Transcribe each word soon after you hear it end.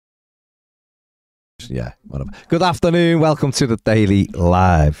Yeah, whatever. Good afternoon. Welcome to the Daily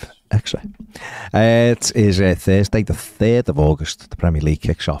Live Extra. It is Thursday, the 3rd of August. The Premier League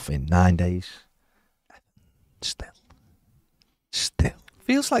kicks off in 9 days. Still.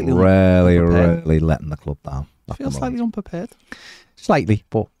 Feels slightly Really letting the club down. Feels slightly unprepared. Slightly,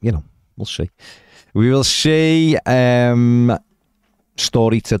 but, we'll see. We will see.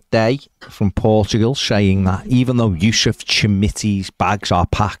 Story today from Portugal saying that even though Yusuf Chermiti's bags are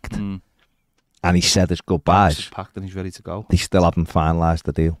packed and he said his goodbyes, He's packed and he's ready to go. they still haven't finalised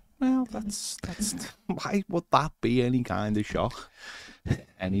the deal. Well, that's why would that be any kind of shock?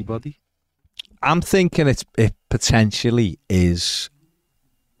 Anybody? I'm thinking it potentially is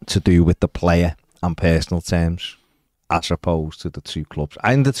to do with the player and personal terms as opposed to the two clubs.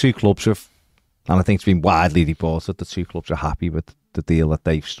 And the two clubs have, and I think it's been widely reported, the two clubs are happy with the deal that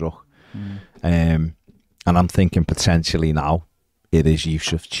they've struck. And I'm thinking potentially now it is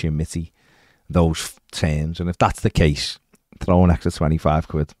Yusuf Chermiti, those terms. And if that's the case, throw an extra 25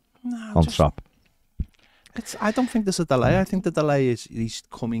 quid on top. I don't think there's a delay. I think the delay is he's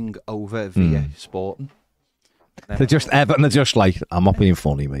coming over via Sporting. Everton are just like, I'm not being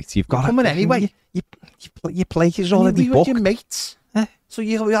funny, mate. You've got coming anyway. Your place is already booked. Your mates. So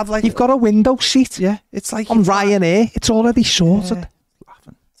you have like you've got a window seat. Yeah, it's like on Ryanair. It's already sorted.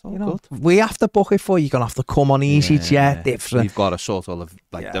 It's all good. We have to book it for you. You're gonna have to come on EasyJet. Different. You've got to sort all of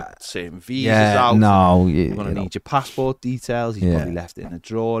the same visas out. No, you're gonna need your passport details. He's probably left it in a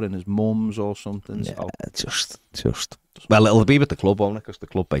drawer in his mum's or something. Yeah, just. Well, it'll be with the club owner because the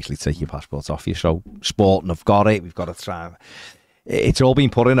club basically take your passports off you. So Sporting have got it. We've got to try. It's all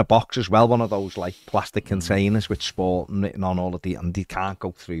been put in a box as well, one of those like plastic containers with Sporting written on all of the, and you can't go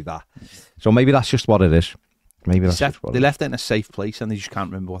through that. So maybe that's just what it is. Maybe that's just what they left it in a safe place, and they just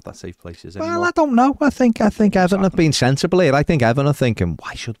can't remember what that safe place is anymore. Well, I don't know. I think Everton have been sensible here. I think Everton are thinking,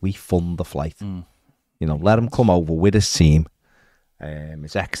 why should we fund the flight? Let him come over with his team,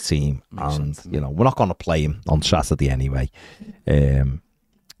 his ex-team, and we're not going to play him on Saturday anyway, and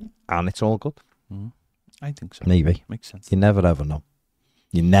it's all good. I think so. Maybe. Makes sense. You never ever know.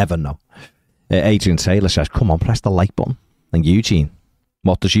 You never know. Adrian Taylor says, come on, press the like button. And Eugene,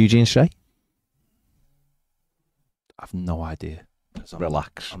 what does Eugene say? I've no idea.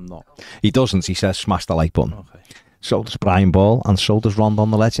 Relax. I'm not. He doesn't. He says, smash the like button. Okay. So does Brian Ball, and so does Rondon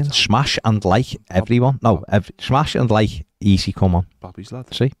the Legend. Smash and like everyone. No, smash and like easy. Come on. Bobby's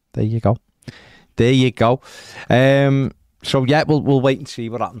lad. See, there you go. There you go. So yeah, we'll wait and see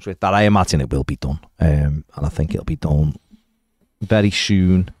what happens with that. I imagine it will be done, and I think it'll be done very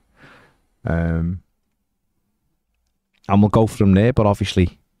soon. And we'll go from there. But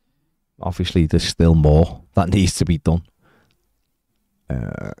obviously, there's still more that needs to be done.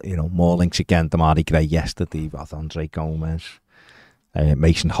 More links again. Damari Gray yesterday with Andre Gomez.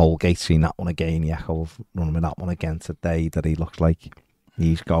 Mason Holgate, seen that one again. The echo of running with that one again today. That he looks like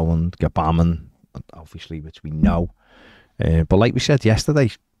he's going. Gabaman, obviously, which we know. But like we said yesterday,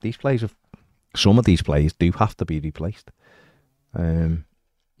 some of these players do have to be replaced. But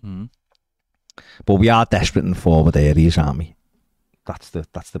we are desperate in forward areas, aren't we? That's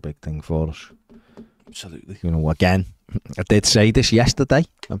the big thing for us. Absolutely. Again, I did say this yesterday,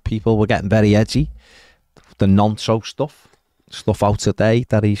 and people were getting very edgy. The Nonso stuff out today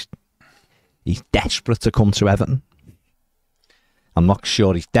that he's desperate to come to Everton. I'm not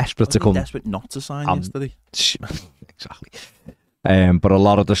sure he's desperate to come. Desperate not to sign yesterday. Exactly. But a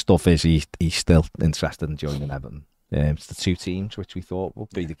lot of the stuff is he's still interested in joining Everton. It's the two teams which we thought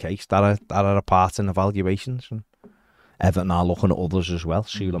would be the case that are apart in evaluations, and Everton are looking at others as well.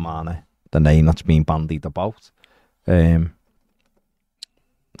 Suleimane, the name that's been bandied about. Tete,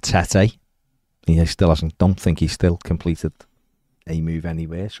 he still hasn't. Don't think he's still completed a move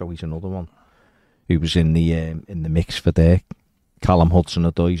anywhere. So he's another one who was in the mix for there. Callum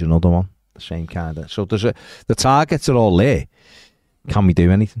Hudson-Odoi's another one, the same kind of. So the targets are all there. Can we do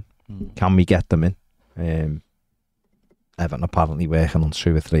anything? Can we get them in? Everton apparently working on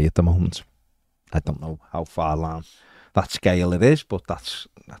 2 or 3 at the moment. I don't know how far along that scale it is, but that's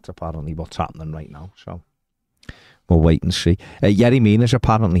apparently what's happening right now. So we'll wait and see. Yerry Mina's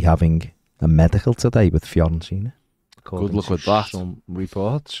apparently having a medical today with Fiorentina. Good luck with that. Some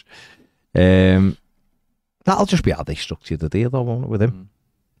reports. That'll just be how they structure the deal, though, won't it, with him?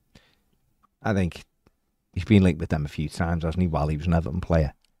 I think he's been linked with them a few times, hasn't he, while he was an Everton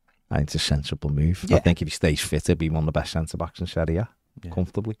player. I think it's a sensible move. Yeah. I think if he stays fit, he'll be one of the best centre-backs in Serie A,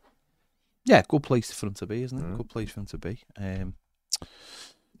 comfortably. Yeah, good place for him to be, isn't it? Good place for him to be.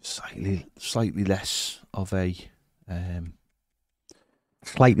 Slightly less of a...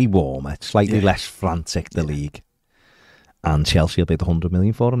 slightly warmer, slightly less frantic, the league. And Chelsea will bid 100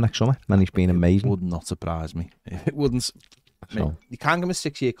 million for him next summer, and he's been amazing. Would not surprise me. It wouldn't. So, You can't give him a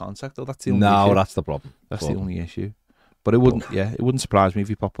 6-year contract, though. That's the only issue. that's the problem. That's the only issue. But it wouldn't. Yeah, it wouldn't surprise me if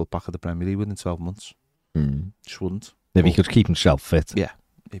he popped up back at the Premier League within 12 months. Just wouldn't. If he could keep himself fit. Yeah,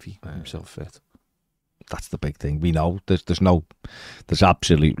 if he kept himself fit. That's the big thing. We know there's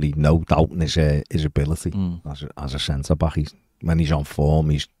absolutely no doubt in his ability as a centre back. When he's on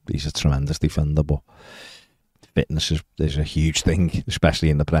form, he's a tremendous defender. But fitness is a huge thing, especially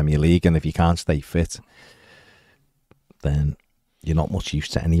in the Premier League. And if you can't stay fit, then you're not much use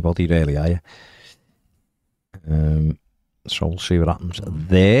to anybody, really, are you? So we'll see what happens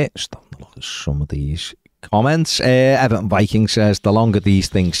there. Starting to look at some of these comments. Everton Viking says, the longer these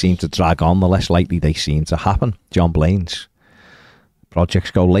things seem to drag on, the less likely they seem to happen. John Blaine's projects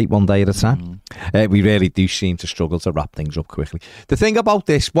go late one day at a time. We really do seem to struggle to wrap things up quickly. The thing about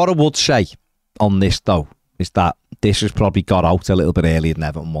this, what I would say on this, though, is that this has probably got out a little bit earlier than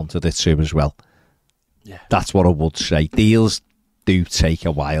Everton wanted it to as well. Yeah, that's what I would say. Deals do take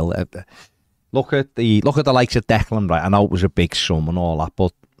a while. Look at the likes of Declan, right? I know it was a big sum and all that,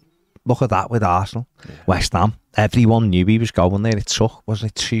 but look at that with Arsenal, West Ham. Everyone knew he was going there. It took,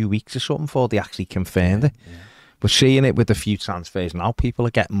 wasn't it, 2 weeks or something before they actually confirmed it. Yeah. But seeing it with a few transfers now, people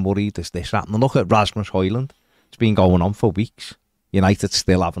are getting worried. Is this happening? Look at Rasmus Højlund. It's been going on for weeks. United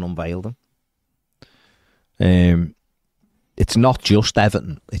still haven't unveiled him. It's not just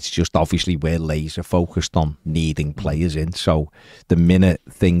Everton. It's just obviously we're laser focused on needing players in. So the minute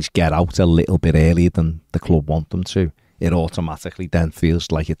things get out a little bit earlier than the club want them to, it automatically then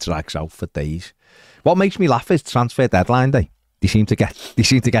feels like it drags out for days. What makes me laugh is transfer deadline day. They seem to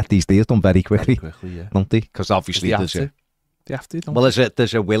get these deals done very quickly, yeah. Don't they? Because obviously they have to. Well,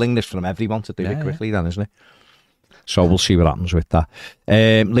 there's a willingness from everyone to do it quickly, then, isn't it? So we'll see what happens with that.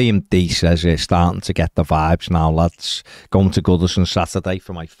 Liam D says it's starting to get the vibes now, lads. Going to Goodison Saturday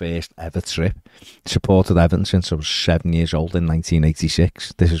for my first ever trip. Supported Everton since I was 7 years old in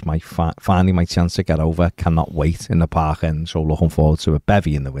 1986. This is my finally my chance to get over. Cannot wait in the Park End. So looking forward to a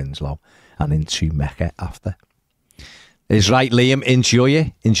bevy in the Winslow and into Mecca after. It's right, Liam. Enjoy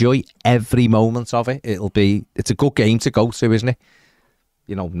it. Enjoy every moment of it. It's a good game to go to, isn't it?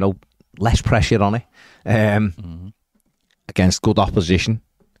 No less pressure on it. Against good opposition.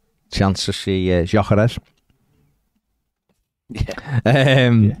 Chance to see Gyökeres.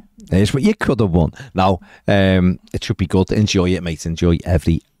 Here's what you could have won. Now, it should be good. Enjoy it, mate. Enjoy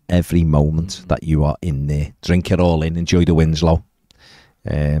every moment that you are in there. Drink it all in. Enjoy the Winslow.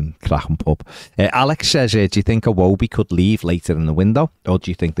 Cracking pub. Alex says, do you think Iwobi could leave later in the window, or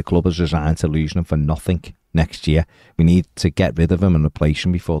do you think the club is resigned to losing him for nothing next year? We need to get rid of him and replace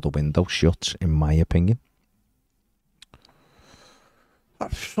him before the window shuts, in my opinion.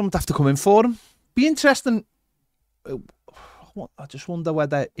 Someone have to come in for him. Be interesting. I just wonder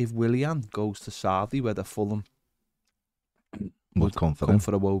whether if Willian goes to Saudi, whether Fulham would come for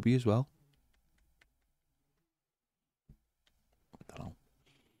Iwobi as well.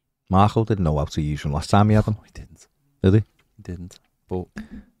 Marco didn't know how to use him last time he had him. No, he didn't. Did he? He didn't. But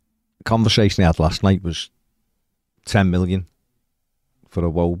the conversation he had last night was 10 million for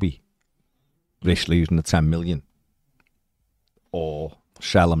Iwobi. Risk losing the 10 million. Or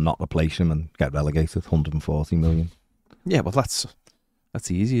sell him, not replace him, and get relegated. 140 million. Yeah, well, that's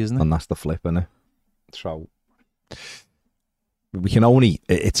easy, isn't it? And that's the flip, isn't it? So we can only...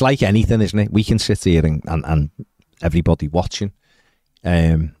 It's like anything, isn't it? We can sit here and everybody watching...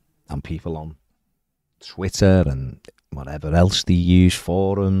 and people on Twitter and whatever else they use,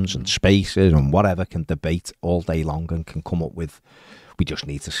 forums and spaces and whatever, can debate all day long and can come up with, we just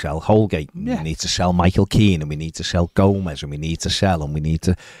need to sell Holgate, and we need to sell Michael Keane, and we need to sell Gomez, and we need to sell, and we need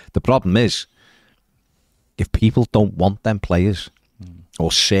to... The problem is, if people don't want them players, or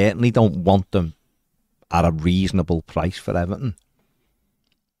certainly don't want them at a reasonable price for Everton,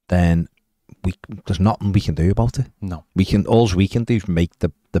 then there's nothing we can do about it. No. All we can do is make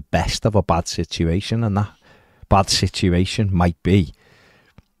the best of a bad situation, and that bad situation might be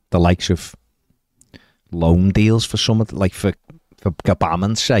the likes of loan deals for some of the, like for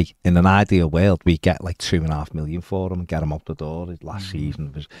Gabamon, say, in an ideal world we get like 2.5 million for him and get him out the door. Last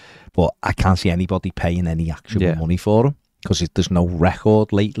season but I can't see anybody paying any actual money for him, because there's no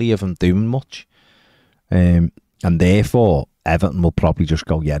record lately of him doing much, and therefore Everton will probably just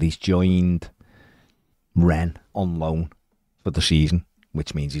go, he's joined Ren on loan for the season,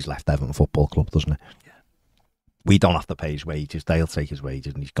 which means he's left Everton Football Club, doesn't it? Yeah. We don't have to pay his wages. They'll take his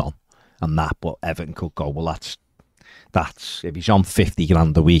wages and he's gone. And that, but Everton could go, well, that's if he's on 50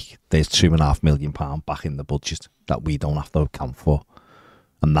 grand a week, there's £2.5 million back in the budget that we don't have to account for.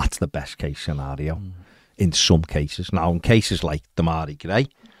 And that's the best case scenario. in some cases. Now, in cases like Damari Gray,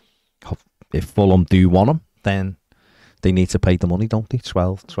 if Fulham do want him, then they need to pay the money, don't they?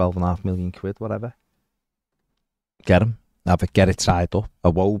 12.5 million quid, whatever. Get him. Get it tied up.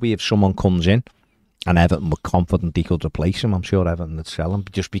 Iwobi, if someone comes in and Everton were confident they could replace him, I'm sure Everton would sell him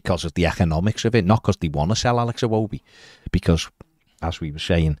just because of the economics of it, not because they want to sell Alex Iwobi. Because, as we were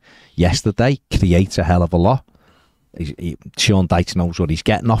saying yesterday, creates a hell of a lot. Sean Dyche knows what he's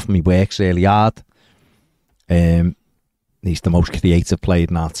getting off him. He works really hard. He's the most creative player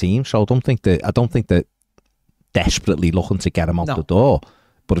in our team, so I don't think that desperately looking to get him out the door.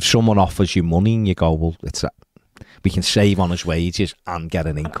 But if someone offers you money and you go, well, we can save on his wages and get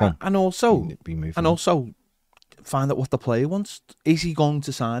an income, and also find out what the player wants. Is he going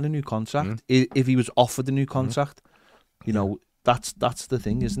to sign a new contract? If he was offered a new contract, you know, that's the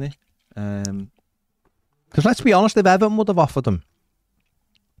thing, isn't it? Because let's be honest, if Everton would have offered him,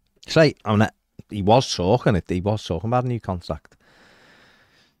 he was talking about a new contract.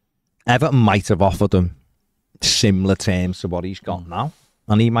 Everton might have offered him similar terms to what he's got now,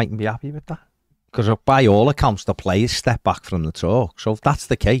 and he mightn't be happy with that. Because by all accounts, the players step back from the talk. So if that's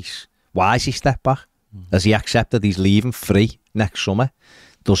the case, why has he stepped back? Has he accepted he's leaving free next summer?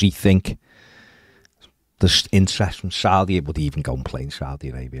 Does he think there's interest from Saudi? Would he even go and play in Saudi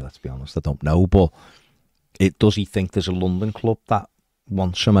Arabia? Let's be honest, I don't know. But does he think there's a London club that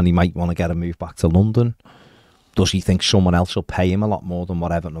wants him and he might want to get a move back to London? Does he think someone else will pay him a lot more than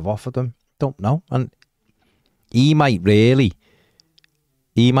what Everton have offered him? Don't know. And he might really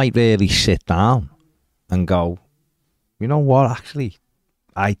sit down and go, you know what, actually,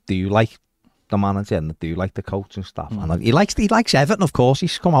 I do like the manager and I do like the coaching staff. And he likes Everton, of course.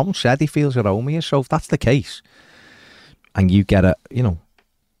 He's come out and said he feels at home here. So if that's the case, and you get you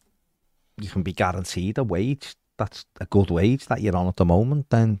can be guaranteed a wage, that's a good wage that you're on at the moment,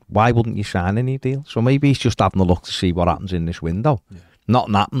 then why wouldn't you sign a new deal? So maybe he's just having a look to see what happens in this window. Yeah.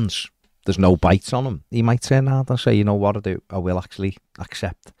 Nothing happens. There's no bites on him. He might turn around and say, you know what, I will actually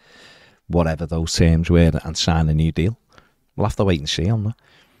accept whatever those terms were and sign a new deal. We'll have to wait and see on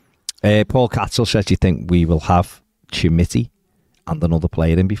that. Paul Catzel says, do you think we will have Chermiti and another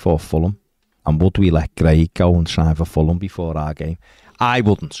player in before Fulham? And would we let Gray go and sign for Fulham before our game? I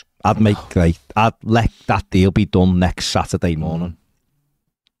wouldn't. I'd let that deal be done next Saturday morning.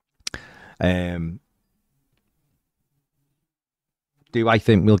 Do I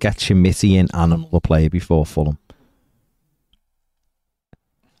think we'll get Chermiti in and another player before Fulham?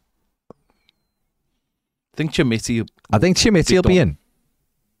 I think Chermiti will be in.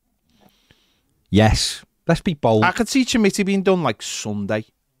 Yes. Let's be bold. I could see Chermiti being done like Sunday.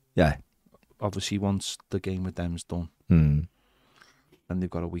 Yeah. Obviously, once the game with them's done. And they've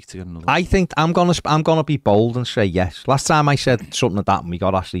got a week to get another. I think I'm gonna be bold and say yes. Last time I said something like that, and we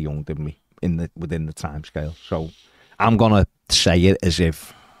got Ashley Young, didn't we? Within the time scale. So I'm gonna say it as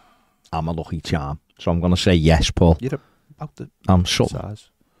if I'm a lucky charm. So I'm gonna say yes, Paul. You're about the size.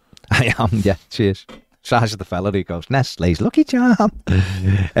 I am. Yeah. Cheers. Size of the fella who goes Nestle's lucky charm.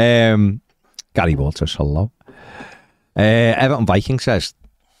 Gary Waters, hello. Everton Viking says,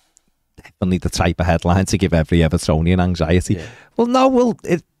 definitely the type of headline to give every Evertonian anxiety. Yeah. Well, no,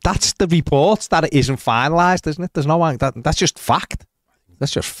 that's the report that it isn't finalised, isn't it? There's no that's just fact.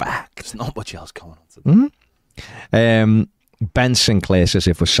 That's just fact. There's not much else going on today. Ben Sinclair says,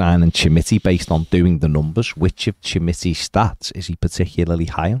 if we're signing Chermiti based on doing the numbers, which of Chermiti's stats is he particularly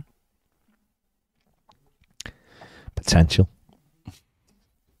high on? Potential.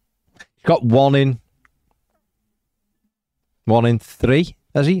 He's got 1 in 3,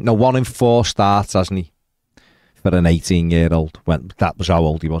 has he? No, 1 in 4 starts, hasn't he? For an 18-year-old. That was how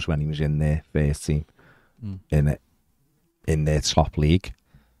old he was when he was in their first team. In their top league.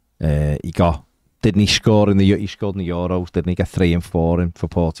 Didn't he score he scored in the Euros? Didn't he get 3 and 4 in for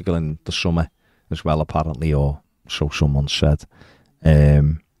Portugal in the summer as well, apparently, or so someone said.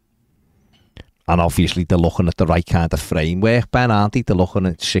 And obviously they're looking at the right kind of framework, Ben, aren't they? They're looking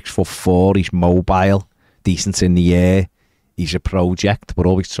at 6'4", he's mobile, decent in the air, he's a project. We're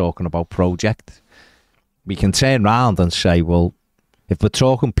always talking about project. We can turn round and say, well, if we're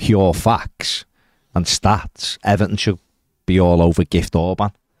talking pure facts and stats, Everton should be all over Gift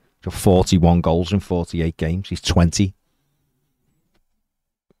Orban. 41 goals in 48 games. He's 20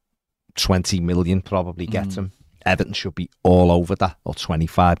 million probably gets him. Everton should be all over that, or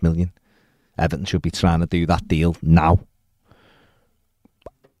 25 million. Everton should be trying to do that deal now.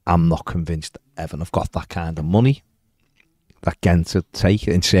 I'm not convinced Everton have got that kind of money that Gent to take,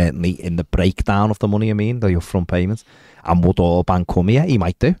 and certainly in the breakdown of the money, the upfront payments. And would Orban come here? He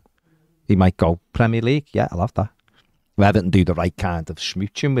might do. He might go Premier League. Yeah, I'll have that. Everton do the right kind of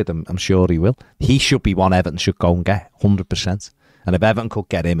smooching with him, I'm sure he will. He should be one Everton should go and get, 100%. And if Everton could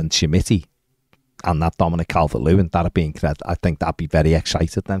get him and Chermiti and that Dominic Calvert-Lewin, that'd be incredible. I think that'd be very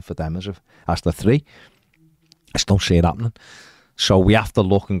excited then for them as the three. I just don't see it happening. So we have to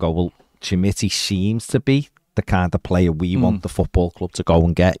look and go, well, Chermiti seems to be the kind of player we want the football club to go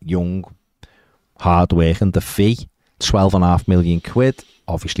and get. Young, hard-working, the fee, 12.5 million quid,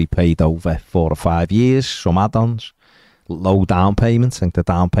 obviously paid over 4 or 5 years, some add-ons, low down payments. I think the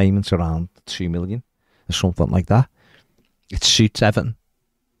down payment's around 2 million or something like that. It suits Everton.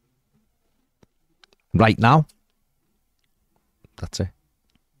 Right now, that's it.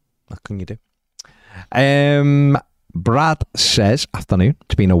 What can you do? Brad says, afternoon,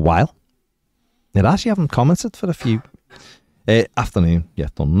 it's been a while. It has, you haven't commented for a few. Afternoon, yeah,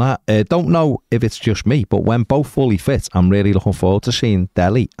 done that. Don't know if it's just me, but when both fully fit, I'm really looking forward to seeing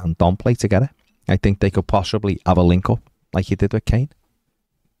Dele and Don play together. I think they could possibly have a link up like you did with Kane.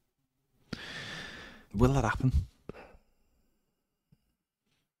 Will that happen?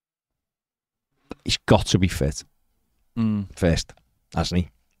 He's got to be fit first, hasn't he?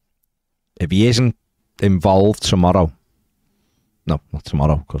 If he isn't involved tomorrow, no, not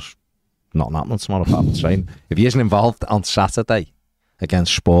tomorrow, because not happening tomorrow, apart from training. If he isn't involved on Saturday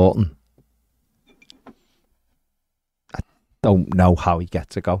against Sporting, I don't know how he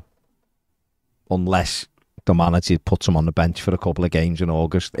gets to go. Unless the manager puts him on the bench for a couple of games in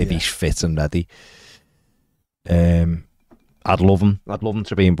August, if he's fit and ready. I'd love him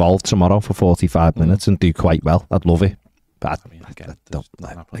to be involved tomorrow for 45 minutes and do quite well. I'd love it. But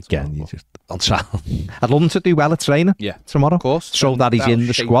again, you just I'd love him to do well at training tomorrow. Of course. So that he's in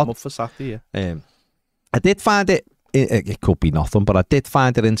the squad. For Saturday, I did find it could be nothing, but I did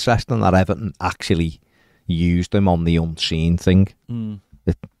find it interesting that Everton actually used him on the unseen thing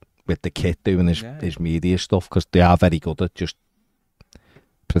with the kid doing his media stuff, because they are very good at just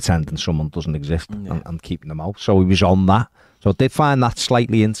pretending someone doesn't exist and keeping them out. So he was on that. So I did find that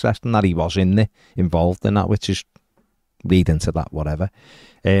slightly interesting that he was involved in that, which is read into that, whatever.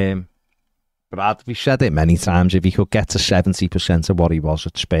 Brad, we've said it many times, if he could get to 70% of what he was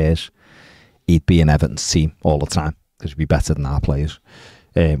at Spurs, he'd be in Everton's team all the time, because he'd be better than our players.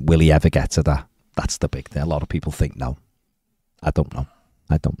 Will he ever get to that? That's the big thing. A lot of people think no. I don't know.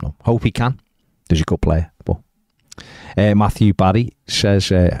 Hope he can. He's a good player. But Matthew Barry says,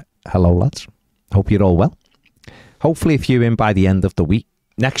 hello lads, hope you're all well. Hopefully if you're in by the end of the week,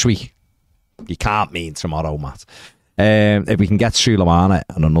 next week, you can't mean tomorrow, Matt. If we can get Sulemana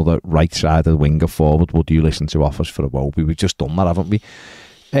and another right-sided winger forward, would you listen to offers for Iwobi? We've just done that, haven't we?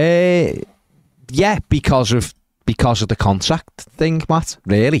 Yeah, because of the contract thing, Matt.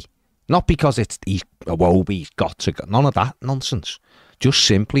 Really, not because he's Iwobi's got to go. None of that nonsense. Just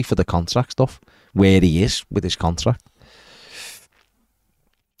simply for the contract stuff, where he is with his contract.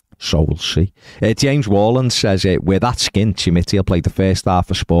 So we'll see. James Warland says, with that skin, Chermiti will play the first half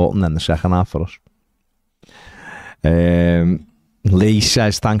for Sport and then the second half for us. Lee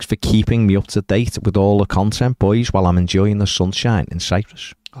says, thanks for keeping me up to date with all the content, boys, while I'm enjoying the sunshine in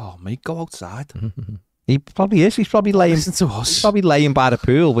Cyprus. Oh, mate, go outside. He probably is. He's probably laying. Listen to us. He's probably laying by the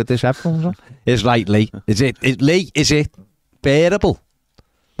pool with his headphones on. Is right, Lee? Is it bearable?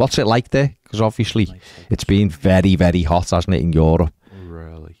 What's it like there? Because obviously it's been very, very hot, hasn't it, in Europe?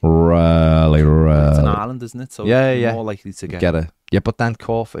 Really. It's an island, isn't it? So yeah. More likely to get it. Yeah, but then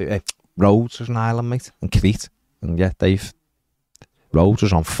Rhodes is an island, mate, and Crete, and Rhodes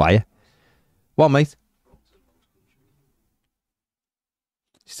was on fire. What, mate?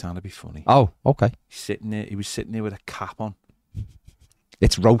 He's trying to be funny. Oh, okay. He was sitting there with a cap on.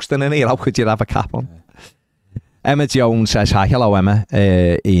 It's roasting in here. How could you have a cap on? Yeah. Emma Jones says hi. Hello, Emma.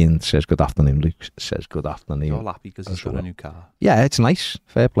 Ian says good afternoon. Luke says good afternoon. You're happy because he's got a new car. Yeah, it's nice.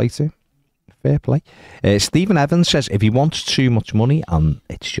 Fair play to him. Fair play. Stephen Evans says if he wants too much money and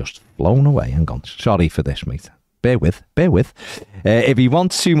it's just flown away and gone. Sorry for this, mate. Bear with. If he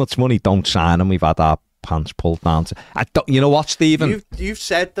wants too much money, don't sign him. We've had our pants pulled down. You know what, Stephen? You've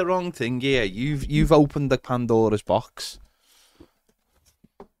said the wrong thing here. You've opened the Pandora's box.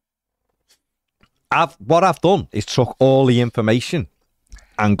 What I've done is took all the information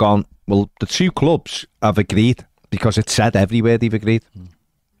and gone, well, the two clubs have agreed, because it said everywhere they've agreed.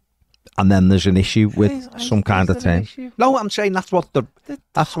 And then there's an issue with some kind of term. No, I'm saying that's what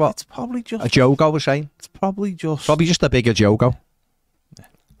it's probably just a Jogo was saying. It's probably just a bigger Jogo.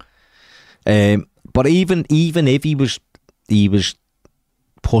 But even if he was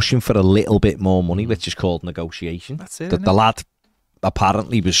pushing for a little bit more money, which is called negotiation. That's it. The lad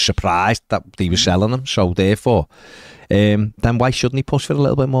apparently was surprised that he was selling them, so therefore then why shouldn't he push for a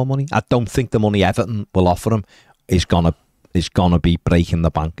little bit more money? I don't think the money Everton will offer him is gonna be breaking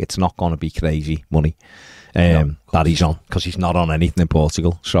the bank. It's not gonna be crazy money that he's on, because he's not on anything in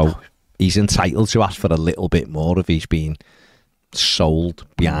Portugal. So he's entitled to ask for a little bit more if he's been sold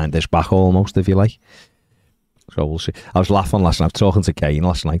behind his back, almost, if you like. So we'll see. I was laughing last night, talking to Kane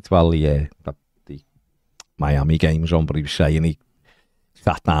last night while the Miami game was on, but he was saying he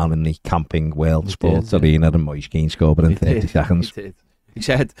sat down in the Camping World Sports Arena and Moise Keane scored in 30 seconds. He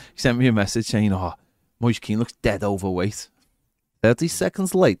did. He sent me a message saying, Moise Keane looks dead overweight. 30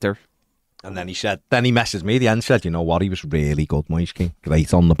 seconds later. And then he messaged me at the end, said, you know what, he was really good, Moise Keane.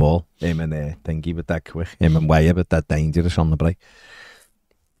 Great on the ball. Him and Thingy were dead quick. Him and Weah were dead dangerous on the break.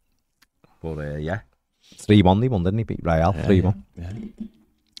 But 3-1 they won, didn't he? Beat Real 3-1. Yeah.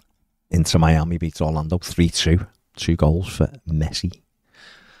 Into Miami beats Orlando 3-2. 2 goals for Messi.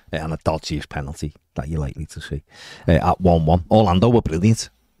 And a dodgiest penalty that you're likely to see. At 1-1. Orlando were brilliant.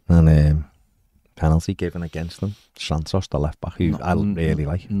 And penalty given against them. Santos, the left back, who I really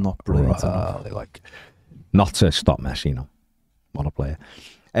like. Not brilliant. Not to stop Messi, no. What a player.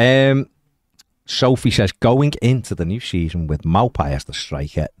 Sophie says, going into the new season with Maupay as the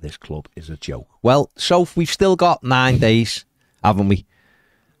striker, this club is a joke. Well, Soph, we've still got 9 days, haven't we?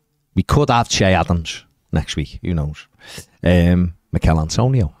 We could have Che Adams next week, who knows? Mikel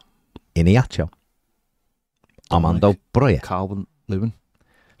Antonio, Iniacho, Armando Broja, Calvert-Lewin,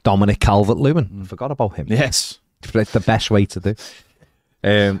 Dominic Calvert-Lewin. Forgot about him. Yes. It's the best way to do.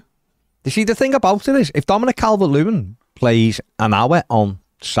 You see, the thing about it is, if Dominic Calvert-Lewin plays an hour on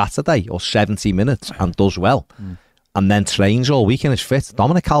Saturday or 70 minutes and does well, and then trains all week and is fit,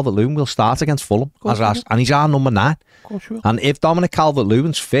 Dominic Calvert-Lewin will start against Fulham, and he's our number 9. And if Dominic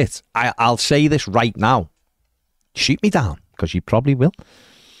Calvert-Lewin's fit, I'll say this right now, shoot me down, because you probably will.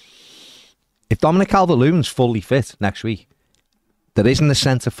 If Dominic Calvert-Lewin's fully fit next week, there isn't a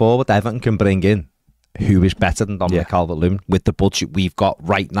centre forward Everton can bring in who is better than Dominic Calvert-Lewin with the budget we've got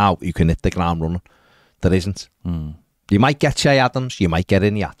right now, who can hit the ground running. There isn't. You might get Che Adams, you might get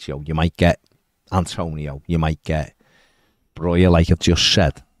Iniacho, you might get Antonio, you might get Broja, like I just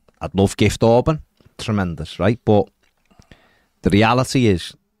said. I'd love Gift Orban, tremendous, right? But the reality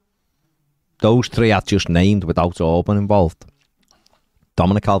is, those 3 I just named without Orban involved,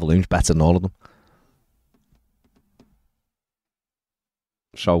 Dominic Calvert-Lewin's better than all of them.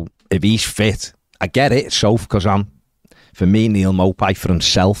 So if he's fit, I get it, because for me, Neil Maupay for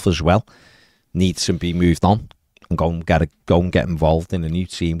himself as well needs to be moved on and go and get involved in a new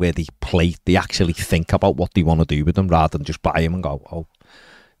team where they actually think about what they want to do with them, rather than just buy him and go, oh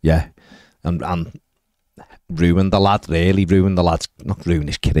yeah, and ruin the lad, not ruin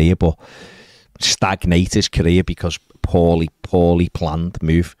his career, but stagnate his career because poorly planned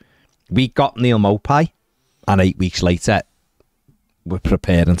move. We got Neil Maupay, and 8 weeks later we're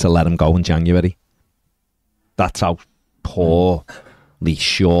preparing to let him go in January. That's how poorly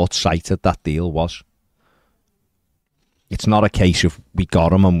short-sighted that deal was. It's not a case of we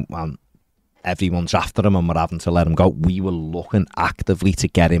got him and everyone's after him and we're having to let him go. We were looking actively to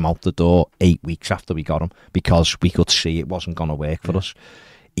get him out the door 8 weeks after we got him, because we could see it wasn't going to work for us.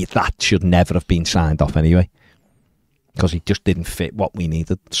 That should never have been signed off anyway, because he just didn't fit what we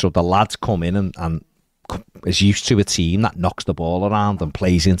needed. So the lads come in and is used to a team that knocks the ball around and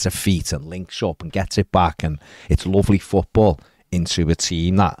plays into feet and links up and gets it back, and it's lovely football, into a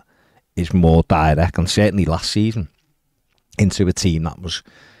team that is more direct, and certainly last season into a team that was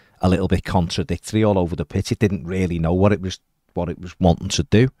a little bit contradictory all over the pitch. It didn't really know what it was wanting to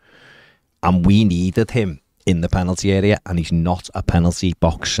do, and we needed him in the penalty area, and he's not a penalty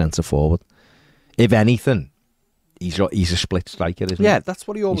box centre forward. If anything, he's a split striker, isn't he? Yeah, that's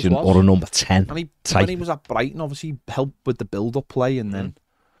what he always was. Or a number 10. And when he was at Brighton, obviously helped with the build-up play, and then...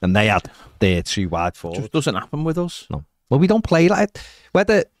 And they had their 2 wide forwards. It just doesn't happen with us. No. Well, we don't play like it.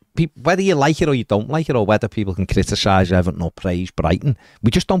 Whether you like it or you don't like it, or whether people can criticise Everton or praise Brighton, we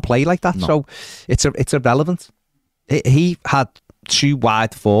just don't play like that. No. So it's irrelevant. He had 2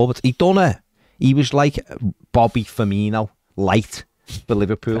 wide forwards. He was like Bobby Firmino light for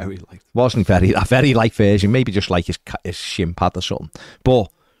Liverpool. Very light. Wasn't a very light version, maybe just like his shin pad or something.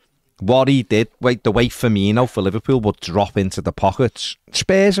 But what he did, the way Firmino for Liverpool would drop into the pockets,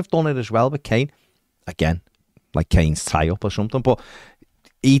 Spurs have done it as well with Kane. Again, like Kane's tie-up or something, but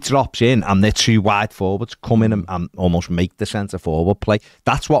he drops in and the 2 wide forwards come in and almost make the centre forward play.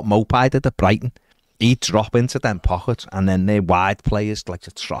 That's what Maupay did at Brighton. He'd drop into them pockets, and then their wide players like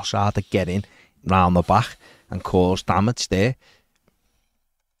the Trossard to get in round the back and cause damage there.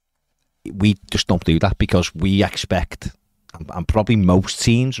 We just don't do that, because we expect, and probably most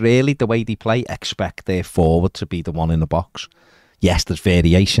teams really, the way they play, expect their forward to be the one in the box. Yes, there's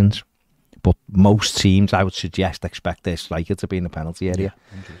variations, But most teams, I would suggest, expect their striker to be in the penalty area.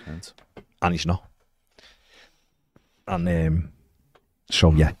 Yeah, 100%. And he's not. And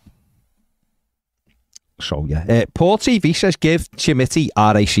so yeah. Poor TV says give Chermiti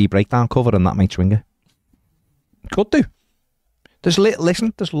RAC breakdown cover and that might swing it. Could do. There's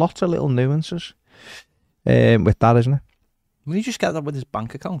lots of little nuances with that, isn't it? Wouldn't you just get that with his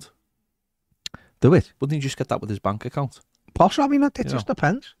bank account? Do it? Wouldn't you just get that with his bank account? Possibly not. It just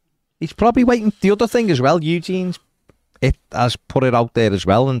depends. He's probably waiting. The other thing as well, Eugene's has put it out there as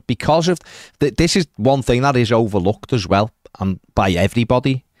well, and because of this is one thing that is overlooked as well, and by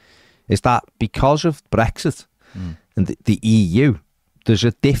everybody, is that because of Brexit and the EU, there's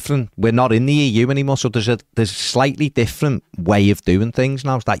a different. We're not in the EU anymore, so there's a slightly different way of doing things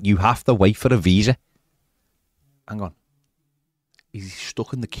now. Is that you have to wait for a visa. Hang on, he's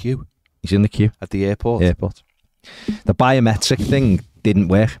stuck in the queue. He's in the queue at the airport. The biometric thing didn't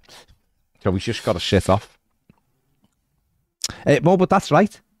work, so he's just got to sit off. Well, but that's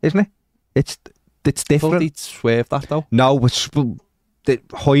right, isn't it? It's different. Thought he'd swerved that though. No, it's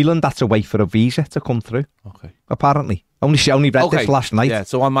Hoyland. That's a wait for a visa to come through. Okay. Apparently, she only read this last night. Yeah,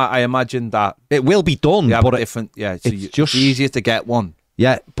 so I imagine that it will be done, but different. Yeah, so it's just easier to get one.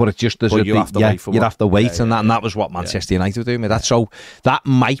 Yeah, but it's just you have to wait for you'd have to wait, and that was what Manchester United were doing with that. So that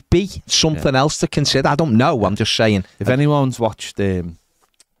might be something else to consider. I don't know. I'm just saying. If anyone's watched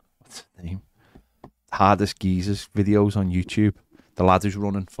what's the name? Hardest Geezers videos on YouTube, the lad who's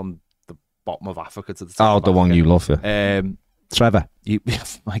running from the bottom of Africa to the top. Oh, of the Africa. one you love, yeah. Trevor.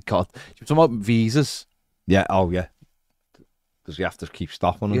 My God, you're talking about visas. Yeah. Oh, yeah. Does he have to keep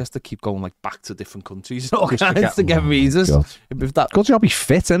stopping him? He has to keep going like back to different countries to get visas. If that good job, he's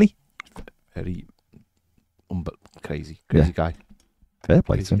fit, isn't he? Very crazy guy. Fair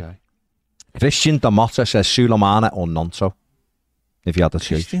play to him. Christian Damotta says Sulemana or Nonso. If you had to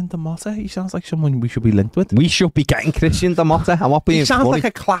choose. Christian Damotta, he sounds like someone we should be linked with. We should be getting Christian Damotta. I'm not being He sounds funny. like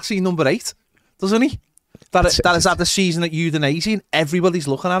a classy number 8, doesn't he? That has had the season at Udinese and everybody's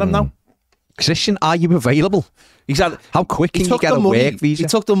looking at him now. Christian, are you available? How quick can you get a work visa? He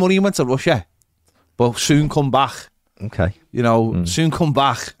took the money and went to Russia, but soon come back. Okay. Soon come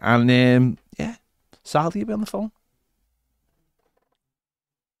back. And Saudi will be on the phone.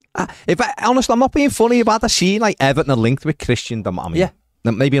 Honestly, I'm not being funny about the scene. Like Everton are linked with Christian Damotta.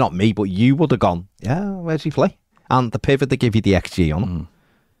 Maybe not me, but you would have gone, where's he play? And the pivot to give you the XG on him.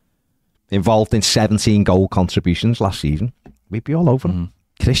 Involved in 17 goal contributions last season. We'd be all over him.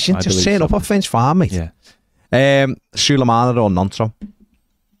 Christian, just turn up at Finch Farm, mate. Yeah. Sulemana or Nonso?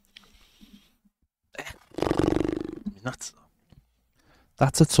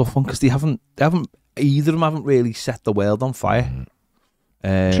 That's a tough one because they haven't either of them haven't really set the world on fire.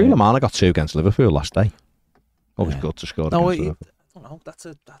 Sulemana got 2 against Liverpool last day. Always good to score. No, I don't know. That's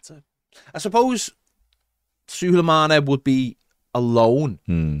a. I suppose Sulemana would be alone.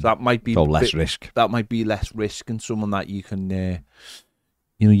 So that might be less risk. That might be less risk, and someone that you can.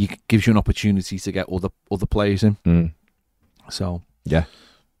 Gives you an opportunity to get other players in. So yeah,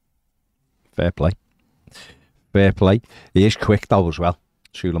 fair play. He is quick though as well.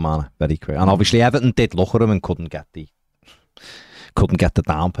 Sulemana, very quick, and obviously Everton did look at him and couldn't get the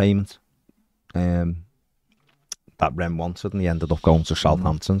down payment. That Ren wanted, and he ended up going to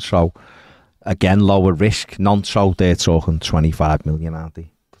Southampton. So again, lower risk. Nonso, they're talking 25 million, aren't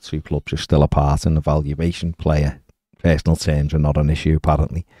they? The two clubs are still apart in the valuation. Personal terms are not an issue,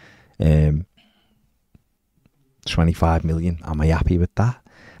 apparently. 25 million. Am I happy with that?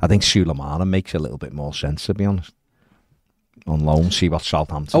 I think Sulemana makes a little bit more sense, to be honest. On loan, see what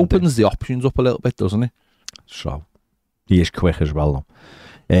Southampton opens the options up a little bit, doesn't it? So he is quick as well,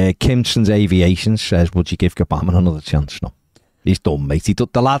 though. Kimson's Aviation says, would you give Gabamon another chance? No. He's done, mate.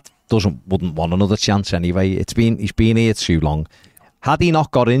 The lad wouldn't want another chance anyway. He's been here too long. Had he not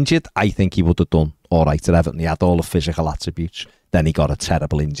got injured, I think he would have done all right at Everton. He had all the physical attributes. Then he got a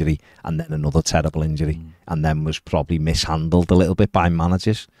terrible injury, and then another terrible injury, and then was probably mishandled a little bit by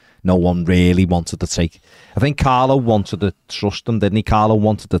managers. No one really wanted to take. I think Carlo wanted to trust him, didn't he? Carlo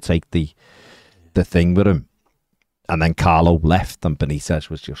wanted to take the thing with him, and then Carlo left, and Benitez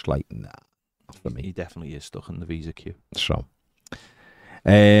was just like, nah, not for me. He definitely is stuck in the visa queue. So,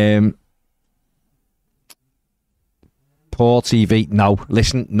 Poor TV. No,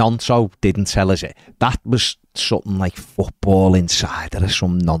 listen, Nonso didn't tell us it. That was something like Football Insider or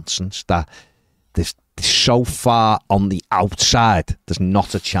some nonsense that there's so far on the outside, there's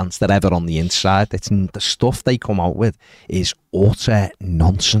not a chance they're ever on the inside. It's the stuff they come out with is utter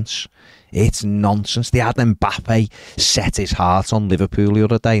nonsense. It's nonsense. They had Mbappe set his heart on Liverpool the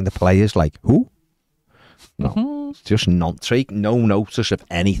other day, and the players like, who? No. It's just take no notice of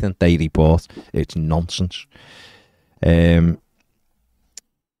anything they report. It's nonsense.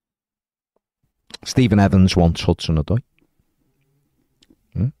 Stephen Evans wants Hudson-Odoi.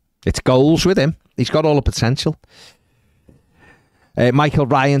 It's goals with him. He's got all the potential. Michael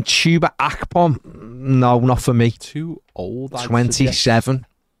Ryan, Chuba Akpom. No, not for me. Too old. 27.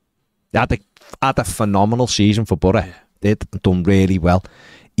 He had a phenomenal season for Borough. Done really well.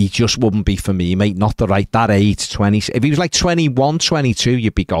 He just wouldn't be for me, mate. Not the right, that age, 20. If he was like 21, 22,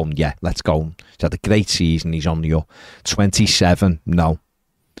 you'd be going, yeah, let's go. He's had a great season. He's on the up. 27, no.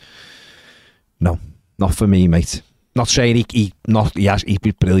 No, not for me, mate. Not saying he was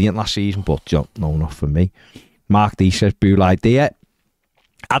brilliant last season, but no, not for me. Mark D says, Boulaye Dia.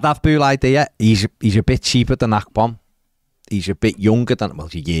 I'd have Boulaye Dia. He's a bit cheaper than Akpom. He's a bit younger than, well,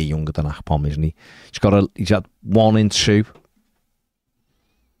 he's a year younger than Akpom, isn't he? He's had 1 and 2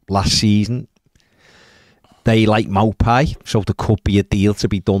 last season. They like Maupai, so there could be a deal to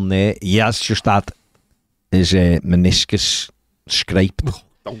be done there. He has just had his meniscus scraped.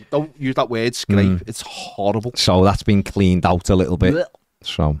 Don't use that word, scrape. It's horrible. So that's been cleaned out a little bit.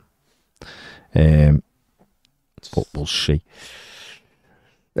 So, but we'll see.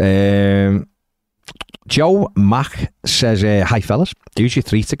 Joe Mack says, hi fellas, who's your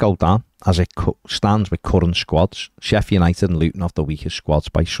 3 to go down as it stands with current squads? Sheffield United and Luton have the weakest squads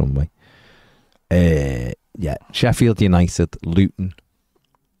by some way. Yeah, Sheffield United, Luton.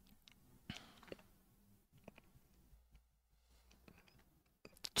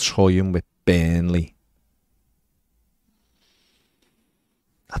 Toying with Burnley.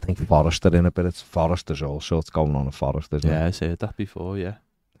 I think Forest are in a bit. It's Foresters also. It's going on at Forest, isn't it? Yeah, I said that before, yeah.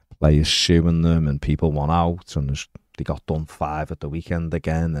 Players suing them and people want out, and they got done 5 at the weekend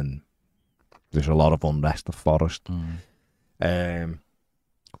again, and there's a lot of unrest at Forest.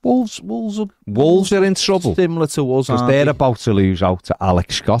 Wolves are in trouble. Similar to us, because they're about to lose out to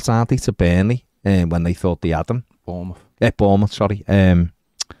Alex Scott, aren't they, to Burnley, when they thought they had him. Bournemouth, sorry. And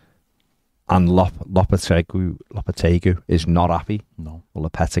Lopetegui is not happy. No. Or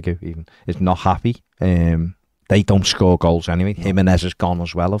Lopetegui even is not happy. They don't score goals anyway. No. Jimenez has gone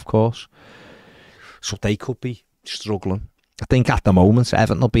as well, of course. So they could be struggling. I think at the moment,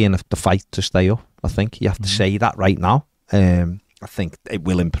 Everton will be in the fight to stay up. I think you have to say that right now. I think it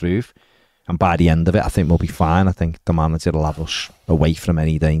will improve. And by the end of it, I think we'll be fine. I think the manager will have us away from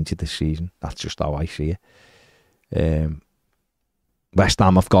any danger this season. That's just how I see it. West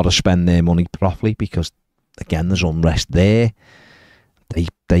Ham have got to spend their money properly because, again, there's unrest there.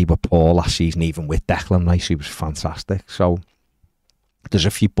 They were poor last season, even with Declan Rice, who was fantastic. So there's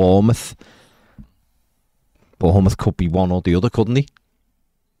a few Bournemouth. Bournemouth could be one or the other, couldn't he?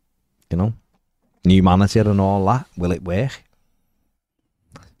 You know, new manager and all that. Will it work?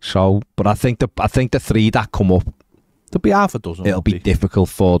 So, but I think the 3 that come up, there'll be half a dozen. It'll be difficult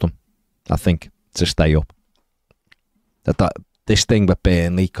for them, I think, to stay up. This thing with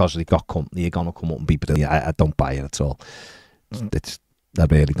Burnley, because they got company, are going to come up and be brilliant. I don't buy it at all. I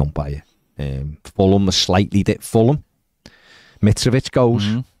really don't buy it. Fulham is slightly Fulham. Mitrovic goes.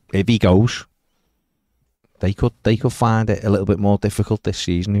 If he goes, they could find it a little bit more difficult this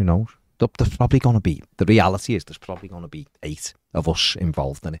season. Who knows? There's probably going to be. The reality is, there's probably going to be 8 of us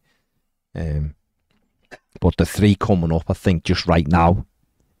involved in it. But the 3 coming up, I think, just right now,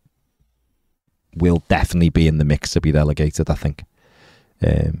 will definitely be in the mix to be relegated, I think.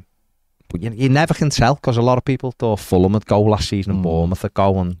 But you never can tell, because a lot of people thought Fulham would go last season and Bournemouth would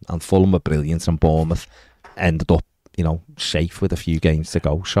go, and Fulham were brilliant, and Bournemouth ended up, safe with a few games to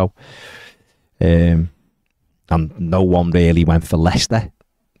go. So, and no one really went for Leicester,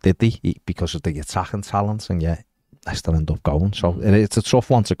 did they? Because of the attacking talents, and yeah, Leicester ended up going. So it's a tough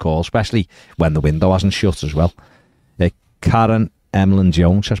one to call, especially when the window hasn't shut as well. Karen Emlyn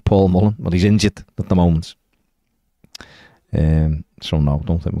Jones says Paul Mullen. Well, he's injured at the moment. So no,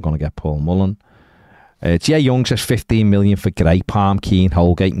 don't think we're going to get Paul Mullen. Jay Young says 15 million for Gray, Palm, Keane,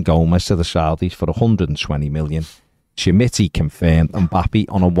 Holgate and Gomez to the Saudis for 120 million. Chermiti confirmed, and Mbappe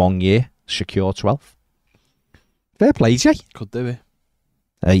on a 1 year, secure 12. Fair play, Jay. Could do it.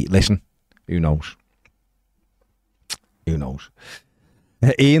 Hey, listen, who knows? Who knows?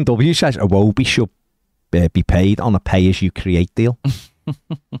 Ian W says Iwobi should be paid on a pay-as-you-create deal.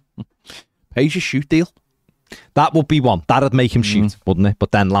 Pay-as-you-shoot deal? That would be one. That'd make him shoot, wouldn't it?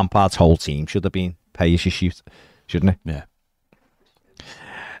 But then Lampard's whole team should have been pay-as-you-shoot, shouldn't it? Yeah.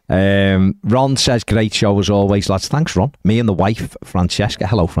 Ron says, great show as always, lads. Thanks, Ron. Me and the wife, Francesca,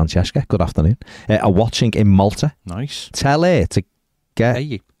 hello, Francesca, good afternoon, are watching in Malta. Nice. Tell her to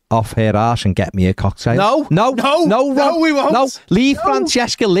get off her arse and get me a cocktail. No, Ron. we won't. No, leave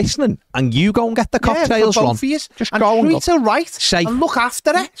Francesca listening and you go and get the cocktails, Ron. Just Just and go and treat her right. Say, and look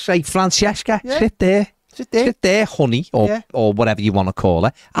after her. Say, Francesca, sit there, honey, or whatever you want to call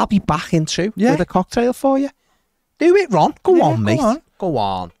her. I'll be back in 2 with a cocktail for you. Do it, Ron. Go on, mate. Go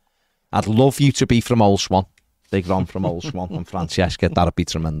on. I'd love you to be from Old Swan. Big Ron from Old Swan and Francesca. That'd be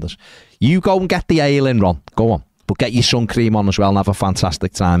tremendous. You go and get the ale in, Ron. Go on. But get your sun cream on as well and have a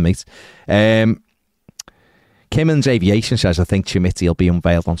fantastic time, mate. Kimmon's Aviation says, I think Chermiti will be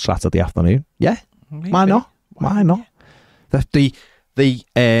unveiled on Saturday afternoon. Yeah. Maybe. Why not? Why not? The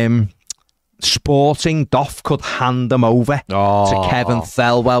sporting doff could hand them over to Kevin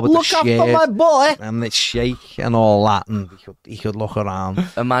Thelwell with the shirt. Look after my boy. And the shake and all that. And he could look around.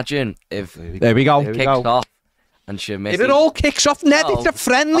 Imagine if there we go. It kicks off and Chermiti. If it all kicks off, Ned, it's a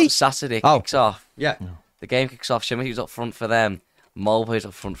friendly. Saturday kicks off. Yeah. The game kicks off. Chermiti's up front for them. Mulvey's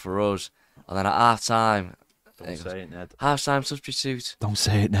up front for us. And then at half time. Don't say it, Ned. Half time substitute. Don't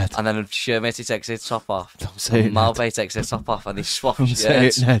say it, Ned. And then Chermiti takes his top off. Don't say it, Ned. Mulvey takes his top off and they swap shirts. Don't say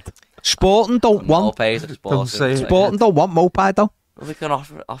it, Ned. Sporting don't want. Sporting don't want Mopay though. Well, they can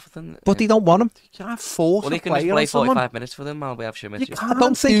offer them. But they don't want him. You can't force. Well, they can just play 45 minutes for them. Mulvey have Chermiti. I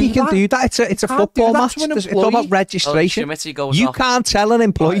don't think you can do that. It's a football match. It's all about registration. You can't tell an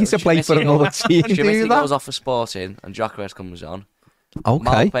employee to play for another team. Chermiti goes off for Sporting and Jack Rest comes on. Okay.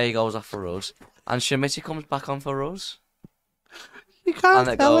 Mulvey goes off for us and Chermiti comes back on for us. You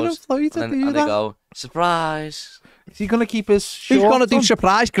can't tell an employee to do that. And they go, surprise. Is he going to keep his shorts Who's going to do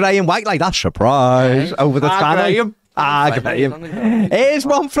surprise? Graham White like that? Surprise. Over the Graham. Graham. Here's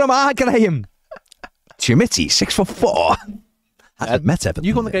one from Graham. Chermiti, 6'4". Hasn't met Everton.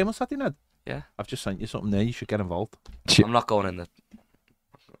 You go on the game on Saturday, Ned? Yeah. I've just sent you something there. You should get involved. I'm not going in there.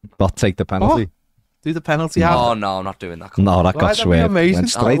 Not take the penalty. Do the penalty. Oh, no, I'm not doing that. No, that got swept. Went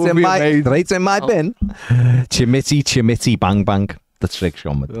straight in my bin. Chermiti, bang, bang. The trick's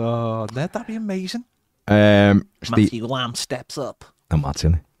gone with. Oh, Ned, that'd be amazing. Matthew Lamb steps up.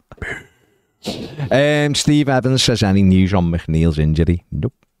 Imagine. Steve Evans says, any news on McNeil's injury?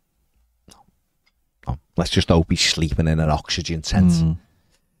 Nope. No. Let's just hope he's sleeping in an oxygen tent.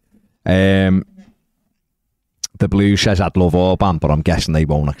 The Blue says, I'd love Orban, but I'm guessing they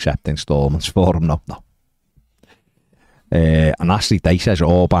won't accept instalments for him. No. And Ashley Day says,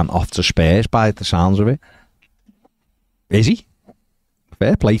 Orban off to Spurs by the sounds of it. Is he?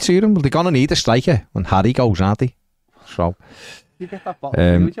 Fair play to them. They're going to need a striker when Harry goes, aren't they? So, you get that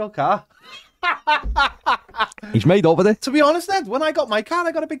bottle with your car. He's made up with it. To be honest, Ned, when I got my car,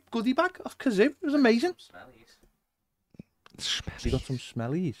 I got a big goodie bag of kazoo. It was amazing. Smellies. You got some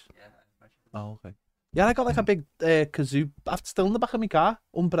smellies? Yeah. Oh, okay. Yeah, I got like a big kazoo. I've still in the back of my car,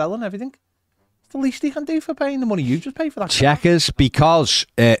 umbrella and everything. It's the least you can do for paying the money you just pay for that. Checkers, because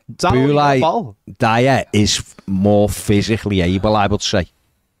Boulay Dyer is more physically able, I would say.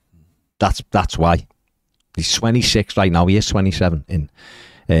 That's why. He's 26 right now. He is 27 in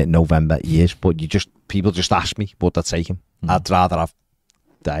November. He is, but people just ask me would I take him. I'd rather have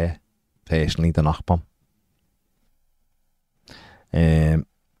Dyer personally than Akpom.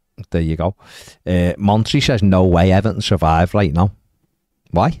 There you go. Monty says no way Everton survive right now.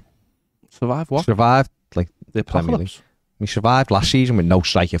 Why? Survive what? Survived like the Premier League. We survived last season with no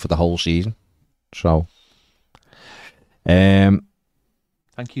striker for the whole season. So, thank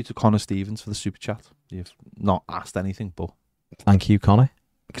you to Connor Stevens for the super chat. You've not asked anything, but thank you, Connor.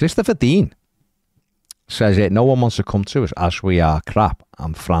 Christopher Dean says it. No one wants to come to us as we are crap,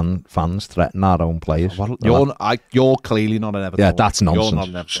 and fans threaten our own players. You're clearly not an Everton. Yeah, that's nonsense. You're not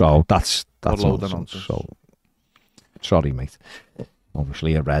an Everton. So that's nonsense. So sorry, mate.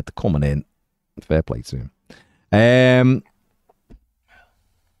 Obviously, a red coming in. Fair play to him.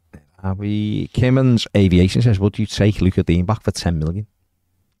 Kimmon's Aviation says, would you take Luca Dean back for 10 million?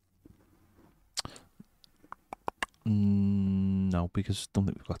 No, because I don't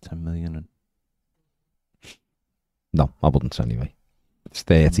think we've got 10 million. And no, I wouldn't anyway. It's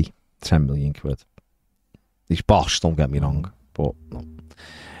 30, 10 million quid. He's boss, don't get me wrong, but no.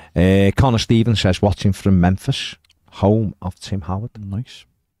 Connor Stevens says, watching from Memphis, home of Tim Howard. Nice.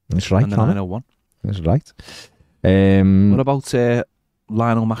 That's right, and Connor. 901. That's right. What about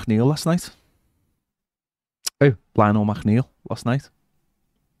Lionel McNeil last night? Who? Lionel McNeil last night.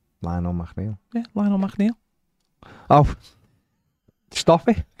 Lionel McNeil? Yeah, Lionel McNeil. Oh. Stop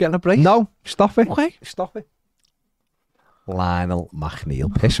it. Getting a break? No, stop it. Okay. Stop it. Lionel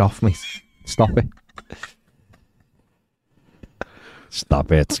McNeil. Piss off, mate. Stop it.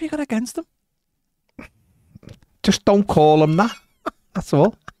 Stop it. What have you got against him? Just don't call him that. That's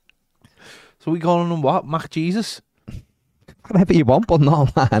all. So we calling him what? Mac Jesus? whatever you want, but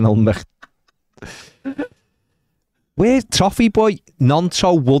not online. Where's Toffee Boy?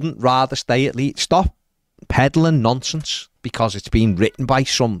 Nonto wouldn't rather stay at Leeds. Stop peddling nonsense because it's been written by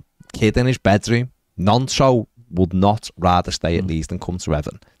some kid in his bedroom. Nonto would not rather stay at Leeds than come to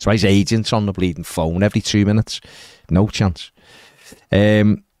Everton. So his agent's on the bleeding phone every 2 minutes. No chance.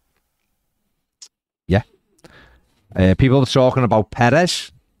 People are talking about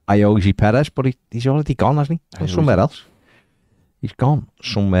Perez, Ioji Perez, but he's already gone, hasn't he? Gone somewhere else. He's gone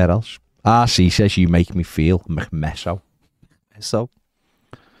somewhere else. RC says you make me feel McMesso. So,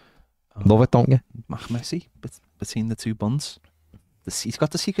 love it, don't you? Messi, between the two buns. He's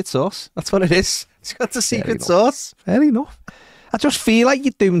got the secret sauce. That's what it is. He's got the secret sauce. Fair enough. I just feel like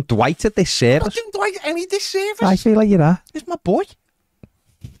you're doing Dwight a disservice. I'm not doing Dwight any disservice. I feel like you are. He's my boy.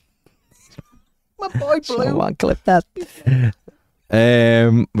 My boy Blue. Someone clip that.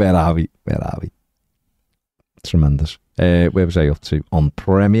 Where are we? Tremendous. Where was I up to? On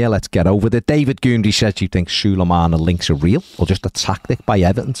Premier, let's get over there. David Goondy said, do you think Suleimana links are real or just a tactic by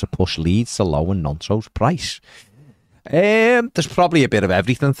Everton to push Leeds to lower Nonto's price? There's probably a bit of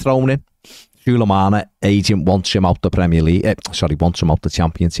everything thrown in. Suleimana agent wants him out the Premier League. Wants him out the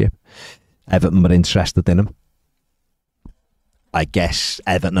Championship. Everton were interested in him. I guess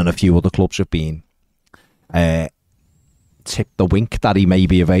Everton and a few other clubs have been tipped the wink that he may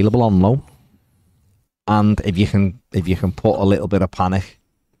be available on loan. And if you can put a little bit of panic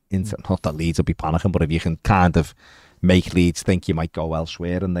into, not that Leeds will be panicking, but if you can kind of make Leeds think you might go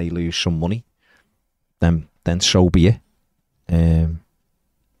elsewhere and they lose some money, then so be it.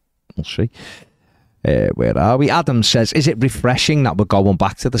 We'll see. Where are we? Adam says, is it refreshing that we're going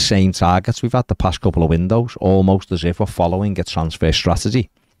back to the same targets we've had the past couple of windows, almost as if we're following a transfer strategy?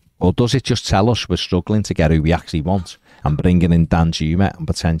 Or does it just tell us we're struggling to get who we actually want and bringing in Dan Juma and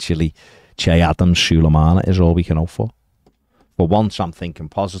potentially Che Adams, Suleimana is all we can hope for? For once, I'm thinking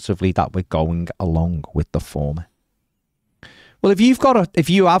positively that we're going along with the former. Well, if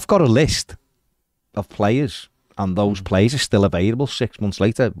you have got a list of players and those players are still available 6 months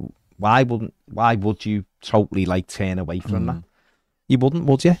later, why would you totally turn away from that? You wouldn't,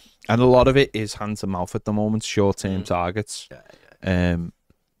 would you? And a lot of it is hand to mouth at the moment, short-term targets. And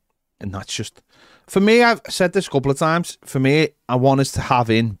that's just, for me, I've said this a couple of times, for me, I want us to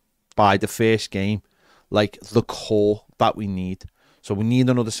have in by the first game, the core that we need. So we need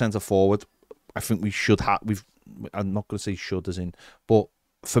another centre forward. I think we should have, I'm not going to say should as in, but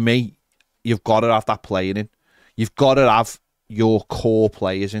for me, you've got to have that player in. You've got to have your core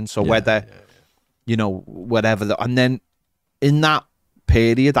players in. So whether, whatever. And then in that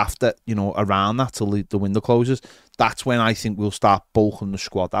period after, around that till the window closes, that's when I think we'll start bulking the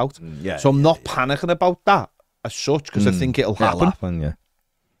squad out. So I'm not panicking about that as such because I think it'll happen.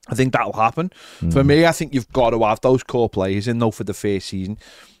 I think that'll happen. For me, I think you've got to have those core players in, though, for the first season.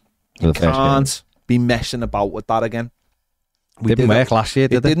 You can't be messing about with that again. Didn't work last year,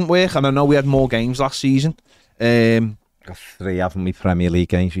 did it? It didn't work, and I know we had more games last season. Got 3, haven't we, Premier League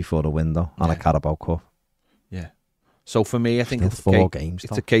games before the window and a Carabao Cup. Yeah. So for me, I think it's 4 games.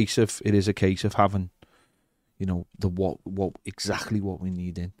 It is a case of having, exactly what we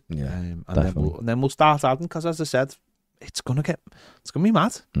need in. Yeah, and then we'll start adding, because as I said, it's gonna be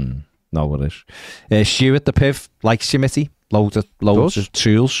mad. No, it is. Stuart the Piv likes Chermiti. Loads of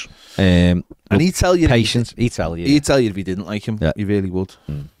tools. And he'd tell you patience. He'd tell you if he didn't like him. Yeah. He really would.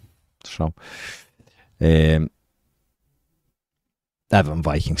 So, Evan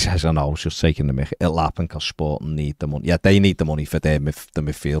Viking says, I know, I was just taking the mick. It'll happen because Sporting need the money. Yeah, they need the money for the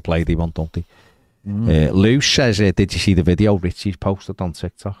midfield play they want, don't they? Lou says, did you see the video Richie's posted on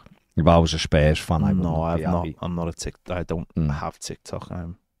TikTok? If I was a Spurs fan, I would not be happy. I'm not a TikTok. I don't have TikTok.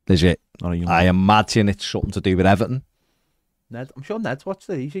 Is it? Not a young I imagine it's something to do with Everton. Ned, I'm sure Ned's watched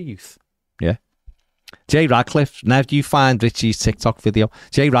it. He's a youth. Yeah. Jay Radcliffe. Now, do you find Richie's TikTok video?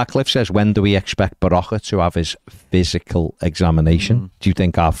 Jay Radcliffe says, when do we expect Baraka to have his physical examination? Do you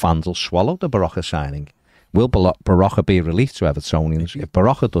think our fans will swallow the Baraka signing? Will Baraka be a relief to Evertonians? If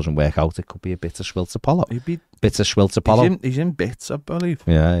Baraka doesn't work out, it could be a bitter swill to Apollo. He's in bits, I believe.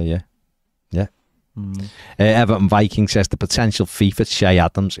 Yeah. Everton Viking says the potential fee for Che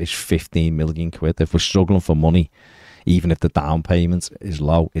Adams is 15 million quid. If we're struggling for money, even if the down payment is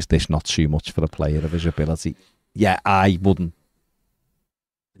low, is this not too much for a player of his ability? Yeah, I wouldn't.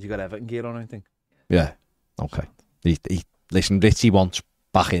 Has he got Everton gear on, I think? Yeah. Okay. Listen, Richie wants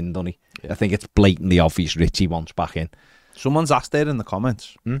back in, doesn't he? Yeah. I think it's blatantly obvious Richie wants back in. Someone's asked there in the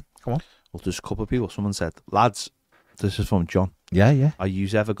comments. Come on. Well, there's a couple of people. Someone said, lads, this is from John. Yeah. Are you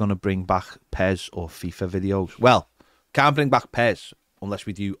ever going to bring back PES or FIFA videos? Well, can't bring back PES unless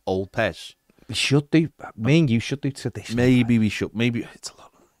we do old PES. We should do. Me and you should do tradition. Maybe we should. Maybe it's a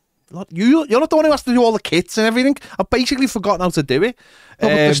lot. You're not the one who has to do all the kits and everything. I've basically forgotten how to do it. No,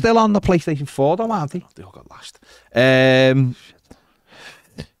 but they're still on the PlayStation 4 though, aren't they? They all got last.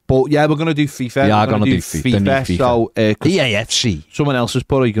 But yeah, we're gonna do FIFA. We are gonna do FIFA. So EAFC. Someone else has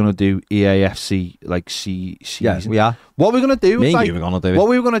put, are you gonna do EAFC like season? Yeah, we are. What we're gonna do? Me is, and like, you were gonna do it. What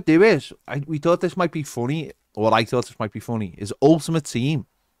we were gonna do is, we thought this might be funny, or I thought this might be funny. Is Ultimate Team.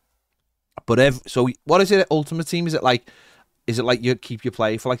 But what is it? Ultimate Team? Is it like you keep your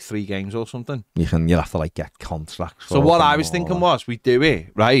play for like 3 games or something? You have to like get contracts. So what I was thinking was we do it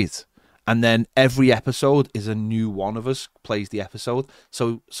right, and then every episode is a new one of us plays the episode.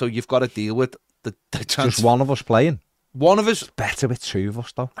 So you've got to deal with the chance. Just one of us playing. One of us. Better with 2 of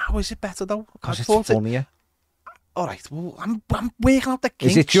us though. How is it better though? Because it's funnier. All right, well, I'm working out the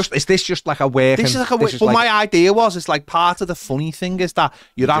kinks. Is this just like a working? This is like a work. Well, my idea was, it's like part of the funny thing is that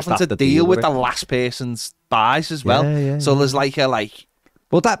you're having to deal with the last person's buys as well. Yeah. So there's like a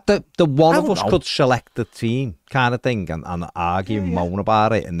Well, that the one of us could select the team kind of thing and argue and moan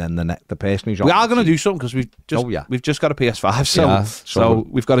about it, and then the person who's we are going to do something because we've just got a PS5, so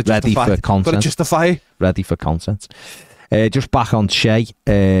we've got to justify. Ready for content. Got to justify. Ready for content. Just back on Shea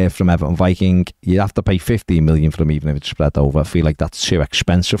from Everton Viking, you have to pay 15 million for him even if it's spread over. I feel like that's too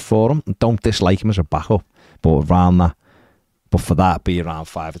expensive for him. Don't dislike him as a backup, but for that, it'd be around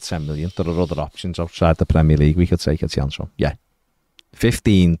 5 or 10 million. There are other options outside the Premier League we could take a chance on. Yeah,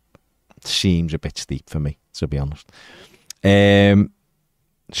 15 seems a bit steep for me, to be honest.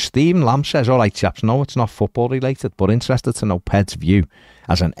 Stephen Lamb says, all right, chaps, no, it's not football related, but interested to know Ped's view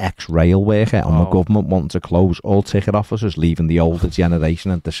as an ex-rail worker on the government wanting to close all ticket offices, leaving the older generation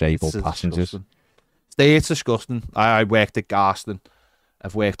and disabled passengers. It's disgusting. I worked at Garston.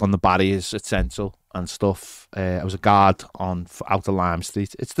 I've worked on the barriers at Central and stuff. I was a guard on Outer Lime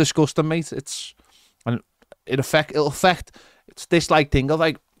Street. It's disgusting, mate. It'll affect. It's this like thing of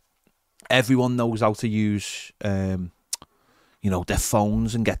like everyone knows how to use their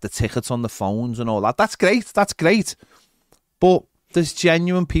phones and get the tickets on the phones and all that. That's great. But there's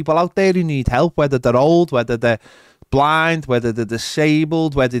genuine people out there who need help, whether they're old, whether they're blind, whether they're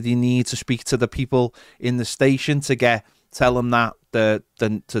disabled, whether they need to speak to the people in the station to tell them that that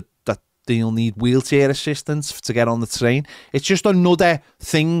they'll need wheelchair assistance to get on the train. It's just another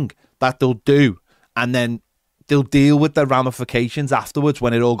thing that they'll do, and then they'll deal with the ramifications afterwards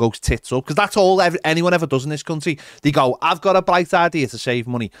when it all goes tits up. Because that's all anyone ever does in this country. They go, I've got a bright idea to save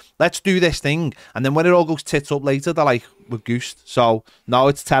money. Let's do this thing. And then when it all goes tits up later, they're like, we're goosed. So, no,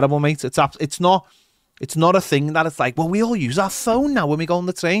 it's terrible, mate. It's not a thing that it's like, well, we all use our phone now when we go on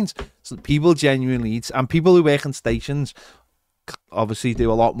the trains. So people genuinely need, and people who work in stations obviously do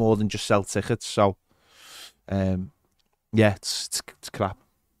a lot more than just sell tickets. So, it's crap.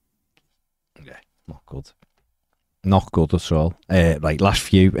 Yeah, not good. Not good at all. Right, last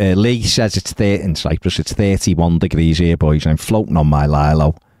few. Lee says in Cyprus, it's 31 degrees here, boys. I'm floating on my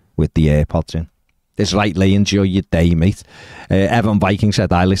Lilo with the AirPods in. It's right, Lee. Enjoy your day, mate. Evan Viking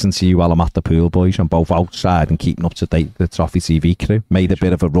said, I listen to you while I'm at the pool, boys. I'm both outside and keeping up to date with the Toffee TV crew. Made a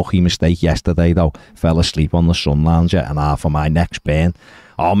bit of a rookie mistake yesterday, though. Fell asleep on the sun lounger and half of my neck's burn.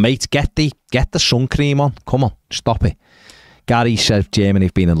 Oh, mate, get the sun cream on. Come on, stop it. Gary says Germany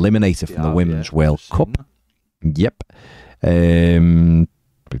have been eliminated from the Women's World Cup. Yep. Glenn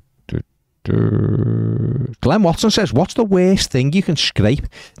Watson says, what's the worst thing you can scrape?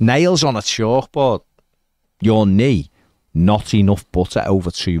 Nails on a chalkboard. Your knee. Not enough butter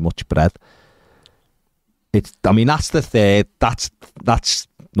over too much bread. That's the third. That's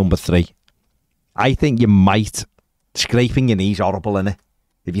number 3. I think you might. Scraping your knee's horrible, innit?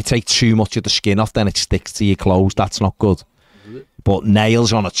 If you take too much of the skin off, then it sticks to your clothes. That's not good. But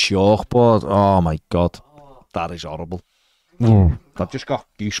nails on a chalkboard, oh my God. That is horrible. I've just got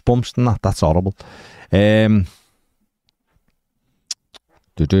goosebumps and that. That's horrible. Where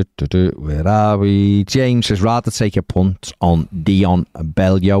are we? James says, rather take a punt on Dion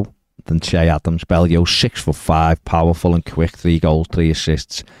Bellio than Che Adams. Bellio, 6'5", powerful and quick, 3 goals, 3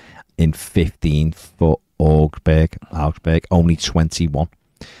 assists in 15 for Augsburg, only 21.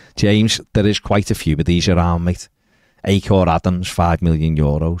 James, there is quite a few of these around, mate. Acor Adams, €5 million.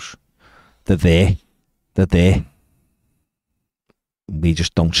 They're there. We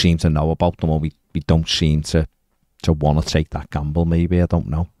just don't seem to know about them, or we don't seem to want to take that gamble, maybe. I don't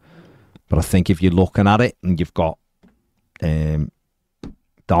know. But I think if you're looking at it and you've got Dom,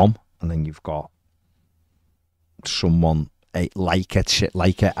 and then you've got someone like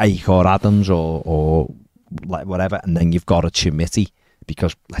Acor Adams or like whatever, and then you've got a Chermiti,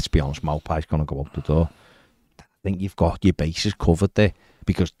 because let's be honest, Maupai's going to go up the door. think you've got your bases covered there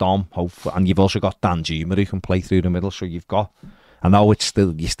because Dom, hopefully, and you've also got Dan Juma who can play through the middle. So you've got, I know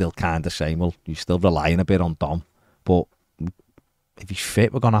you're still kind of saying, well, you're still relying a bit on Dom, but if he's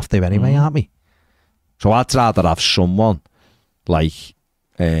fit, we're going to have to anyway, aren't we? So I'd rather have someone like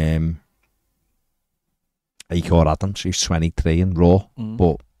Akor Adams, who's 23 and raw,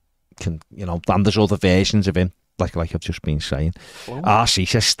 but can, and there's other versions of him, like I've just been saying.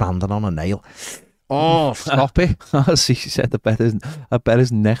 She's standing on a nail. Oh, stop it. She said I bet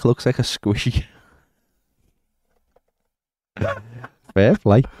his neck looks like a squishy. Fair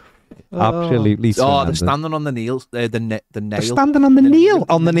play. Absolutely. They're standing on the nails. The nail. They're standing on the nail.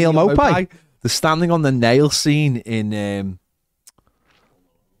 On the nail Mopai. They're standing on the nail scene in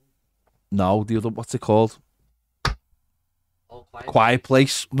no, the other, what's it called? Quiet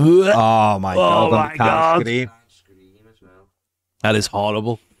Place. Oh my god! My god! That is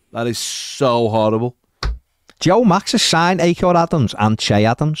horrible. That is so horrible. Joe Max has signed Akor Adams and Che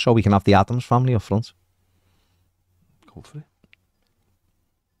Adams, so we can have the Adams family up front. Go for it.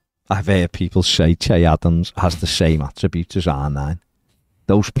 I've heard people say Che Adams has the same attributes as R9.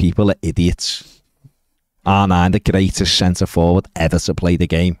 Those people are idiots. R9, the greatest centre forward ever to play the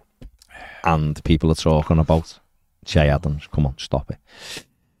game, and people are talking about Che Adams. Come on, stop it.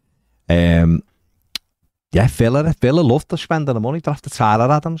 Yeah, Villa love to spend the money. They're after Tyler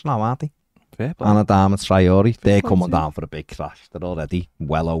Adams now, aren't they? Fair play. And Adama Traore. They're coming down for a big crash. They're already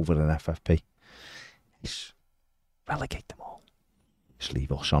well over an FFP. Just relegate them all. Just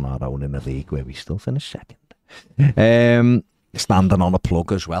leave us on our own in a league where we still finish second. Standing on a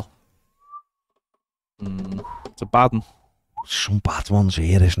plug as well. It's a bad one. Some bad ones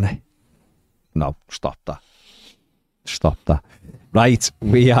here, isn't it? No, stop that. Stop that. Right,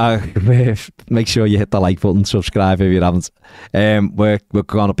 we're make sure you hit the like button, subscribe if you haven't. We're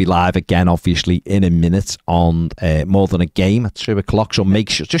going to be live again, obviously, in a minute on More Than a Game at 2 o'clock. So make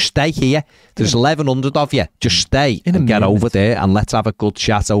sure, just stay here. There's 1,100 of you. Just stay and get over there, and let's have a good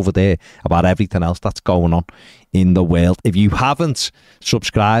chat over there about everything else that's going on in the world. If you haven't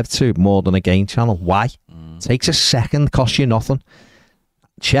subscribed to More Than a Game channel, why? Takes a second, costs you nothing.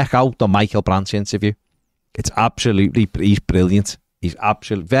 Check out the Michael Branch interview. It's absolutely, he's brilliant. He's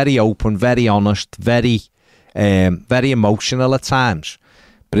absolutely very open, very honest, very emotional at times.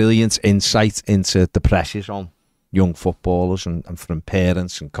 Brilliant insight into the pressures on young footballers and from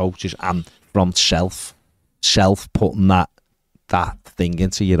parents and coaches, and from self putting that thing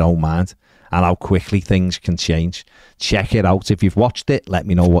into your own mind, and how quickly things can change. Check it out. If you've watched it, let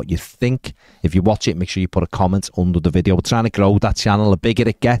me know what you think. If you watch it, make sure you put a comment under the video. We're trying to grow that channel. The bigger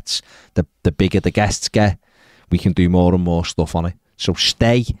it gets, the bigger the guests get. We can do more and more stuff on it. So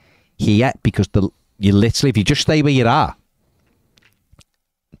stay here, because you literally, if you just stay where you are,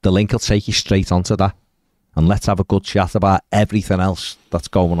 the link will take you straight onto that. And let's have a good chat about everything else that's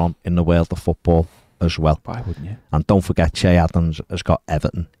going on in the world of football as well. Why wouldn't you? And don't forget, Che Adams has got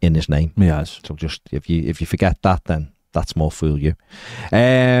Everton in his name. He has. So just, if you forget that, then that's more fool you.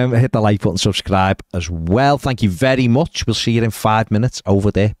 Hit the like button, subscribe as well. Thank you very much. We'll see you in 5 minutes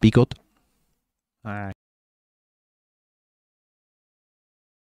over there. Be good. All right.